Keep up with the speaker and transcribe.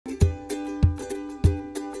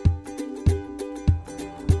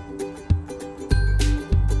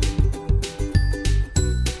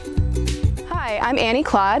I'm Annie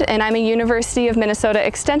Claude, and I'm a University of Minnesota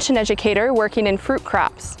Extension educator working in fruit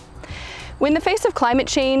crops. In the face of climate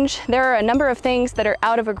change, there are a number of things that are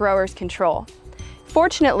out of a grower's control.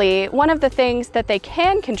 Fortunately, one of the things that they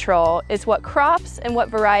can control is what crops and what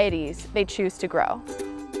varieties they choose to grow.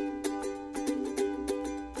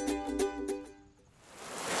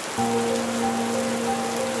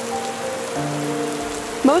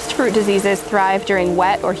 Most fruit diseases thrive during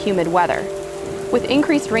wet or humid weather. With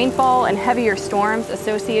increased rainfall and heavier storms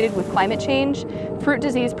associated with climate change, fruit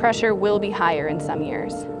disease pressure will be higher in some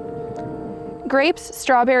years. Grapes,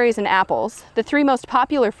 strawberries, and apples, the three most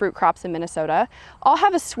popular fruit crops in Minnesota, all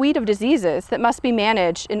have a suite of diseases that must be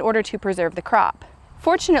managed in order to preserve the crop.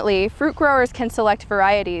 Fortunately, fruit growers can select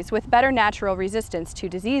varieties with better natural resistance to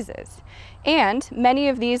diseases, and many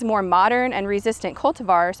of these more modern and resistant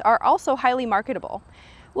cultivars are also highly marketable,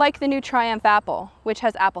 like the new Triumph apple, which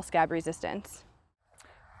has apple scab resistance.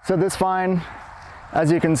 So this vine,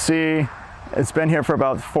 as you can see, it's been here for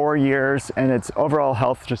about 4 years and its overall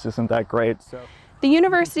health just isn't that great. The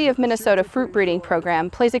University of Minnesota fruit breeding program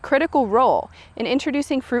plays a critical role in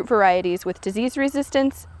introducing fruit varieties with disease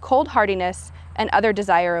resistance, cold hardiness, and other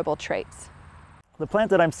desirable traits. The plant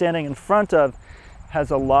that I'm standing in front of has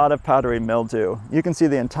a lot of powdery mildew. You can see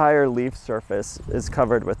the entire leaf surface is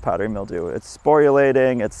covered with powdery mildew. It's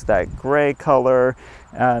sporulating, it's that gray color,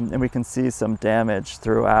 and we can see some damage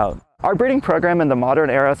throughout. Our breeding program in the modern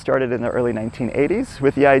era started in the early 1980s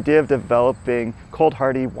with the idea of developing cold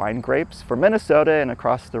hardy wine grapes for Minnesota and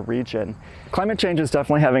across the region. Climate change is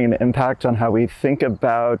definitely having an impact on how we think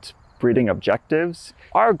about breeding objectives.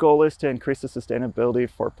 Our goal is to increase the sustainability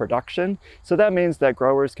for production. So that means that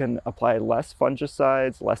growers can apply less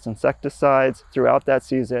fungicides, less insecticides throughout that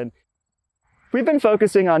season. We've been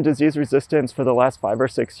focusing on disease resistance for the last 5 or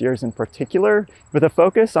 6 years in particular, with a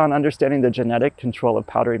focus on understanding the genetic control of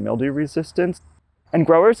powdery mildew resistance. And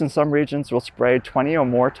growers in some regions will spray 20 or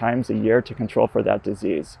more times a year to control for that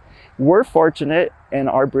disease. We're fortunate in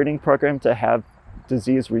our breeding program to have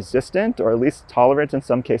disease resistant, or at least tolerant in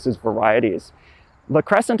some cases, varieties.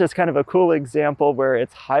 LaCrescent is kind of a cool example where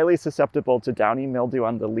it's highly susceptible to downy mildew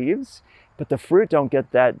on the leaves, but the fruit don't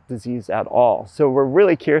get that disease at all. So we're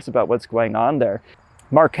really curious about what's going on there.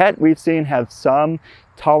 Marquette, we've seen, have some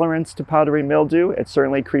tolerance to powdery mildew. It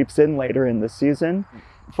certainly creeps in later in the season.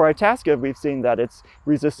 For Itasca, we've seen that it's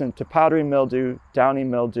resistant to powdery mildew, downy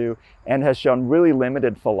mildew, and has shown really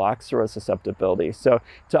limited phylloxera susceptibility. So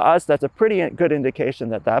to us, that's a pretty good indication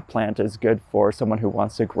that that plant is good for someone who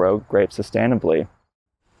wants to grow grapes sustainably.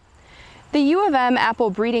 The U of M apple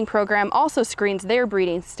breeding program also screens their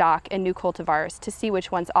breeding stock and new cultivars to see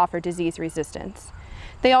which ones offer disease resistance.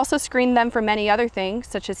 They also screen them for many other things,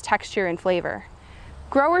 such as texture and flavor.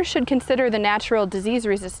 Growers should consider the natural disease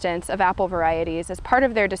resistance of apple varieties as part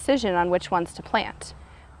of their decision on which ones to plant.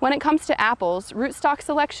 When it comes to apples, rootstock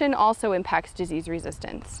selection also impacts disease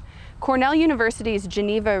resistance. Cornell University's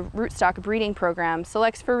Geneva rootstock breeding program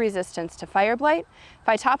selects for resistance to fire blight,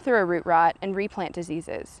 Phytophthora root rot, and replant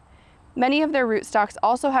diseases. Many of their rootstocks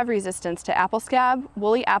also have resistance to apple scab,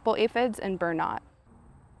 woolly apple aphids, and burr knot.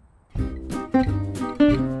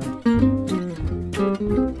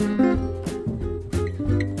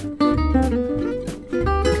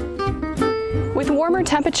 With warmer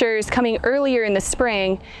temperatures coming earlier in the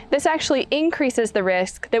spring, this actually increases the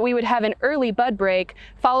risk that we would have an early bud break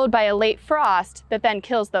followed by a late frost that then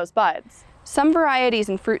kills those buds. Some varieties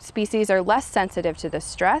and fruit species are less sensitive to this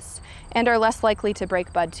stress and are less likely to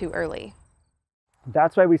break bud too early.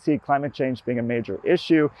 That's why we see climate change being a major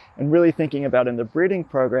issue and really thinking about in the breeding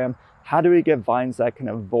program, how do we get vines that can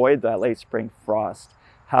avoid that late spring frost?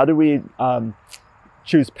 How do we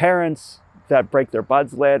choose parents that break their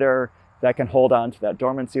buds later, that can hold on to that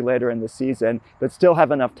dormancy later in the season, but still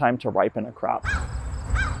have enough time to ripen a crop?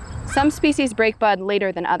 Some species break bud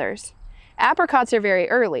later than others. Apricots are very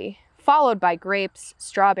early, followed by grapes,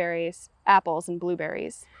 strawberries, apples, and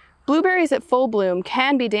blueberries. Blueberries at full bloom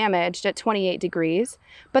can be damaged at 28 degrees,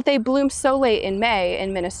 but they bloom so late in May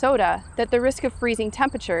in Minnesota that the risk of freezing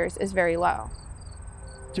temperatures is very low.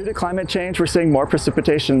 Due to climate change, we're seeing more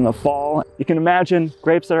precipitation in the fall. You can imagine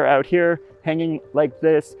grapes that are out here hanging like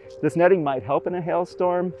this. This netting might help in a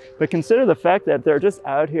hailstorm, but consider the fact that they're just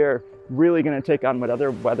out here really going to take on what other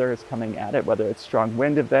weather is coming at it, whether it's strong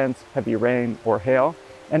wind events, heavy rain, or hail.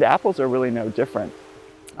 And apples are really no different.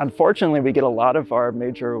 Unfortunately, we get a lot of our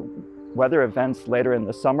major weather events later in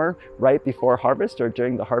the summer, right before harvest or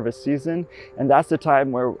during the harvest season. And that's the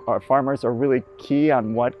time where our farmers are really key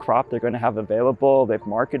on what crop they're going to have available. They've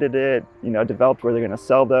marketed it, developed where they're going to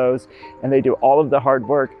sell those. And they do all of the hard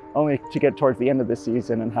work only to get towards the end of the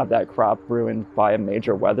season and have that crop ruined by a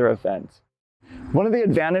major weather event. One of the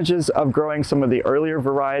advantages of growing some of the earlier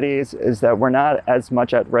varieties is that we're not as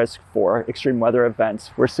much at risk for extreme weather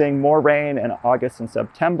events. We're seeing more rain in August and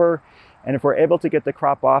September, and if we're able to get the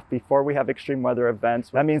crop off before we have extreme weather events,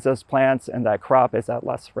 that means those plants and that crop is at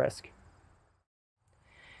less risk.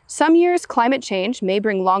 Some years, climate change may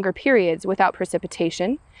bring longer periods without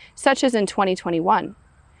precipitation, such as in 2021.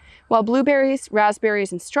 While blueberries,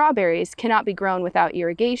 raspberries, and strawberries cannot be grown without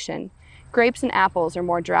irrigation, grapes and apples are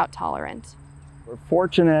more drought tolerant. We're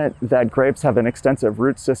fortunate that grapes have an extensive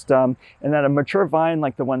root system and that a mature vine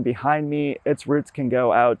like the one behind me, its roots can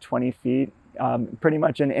go out 20 feet pretty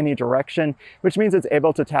much in any direction, which means it's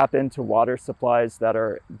able to tap into water supplies that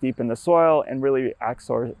are deep in the soil and really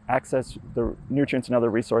access the nutrients and other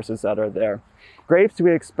resources that are there. Grapes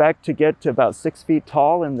we expect to get to about 6 feet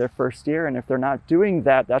tall in their first year, and if they're not doing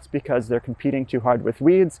that, that's because they're competing too hard with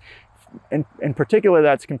weeds. In particular,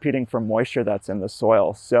 that's competing for moisture that's in the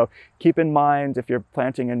soil. So keep in mind, if you're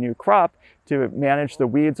planting a new crop, to manage the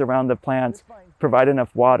weeds around the plant, provide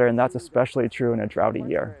enough water, and that's especially true in a droughty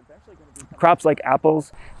year. Crops like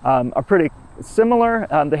apples are pretty similar.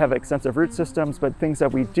 They have extensive root systems, but things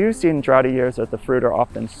that we do see in droughty years are that the fruit are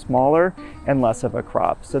often smaller and less of a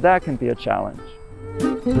crop. So that can be a challenge.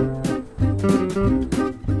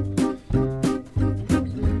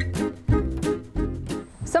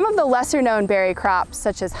 Some of the lesser known berry crops,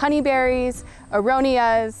 such as honeyberries,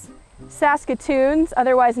 aronias, saskatoons,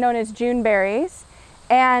 otherwise known as June berries,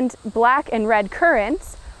 and black and red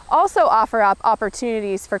currants, also offer up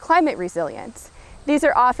opportunities for climate resilience. These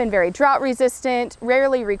are often very drought resistant,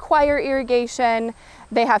 rarely require irrigation,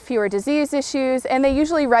 they have fewer disease issues, and they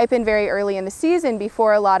usually ripen very early in the season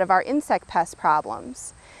before a lot of our insect pest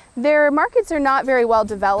problems. Their markets are not very well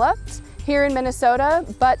developed here in Minnesota,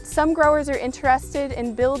 but some growers are interested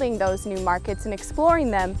in building those new markets and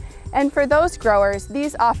exploring them, and for those growers,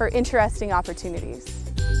 these offer interesting opportunities.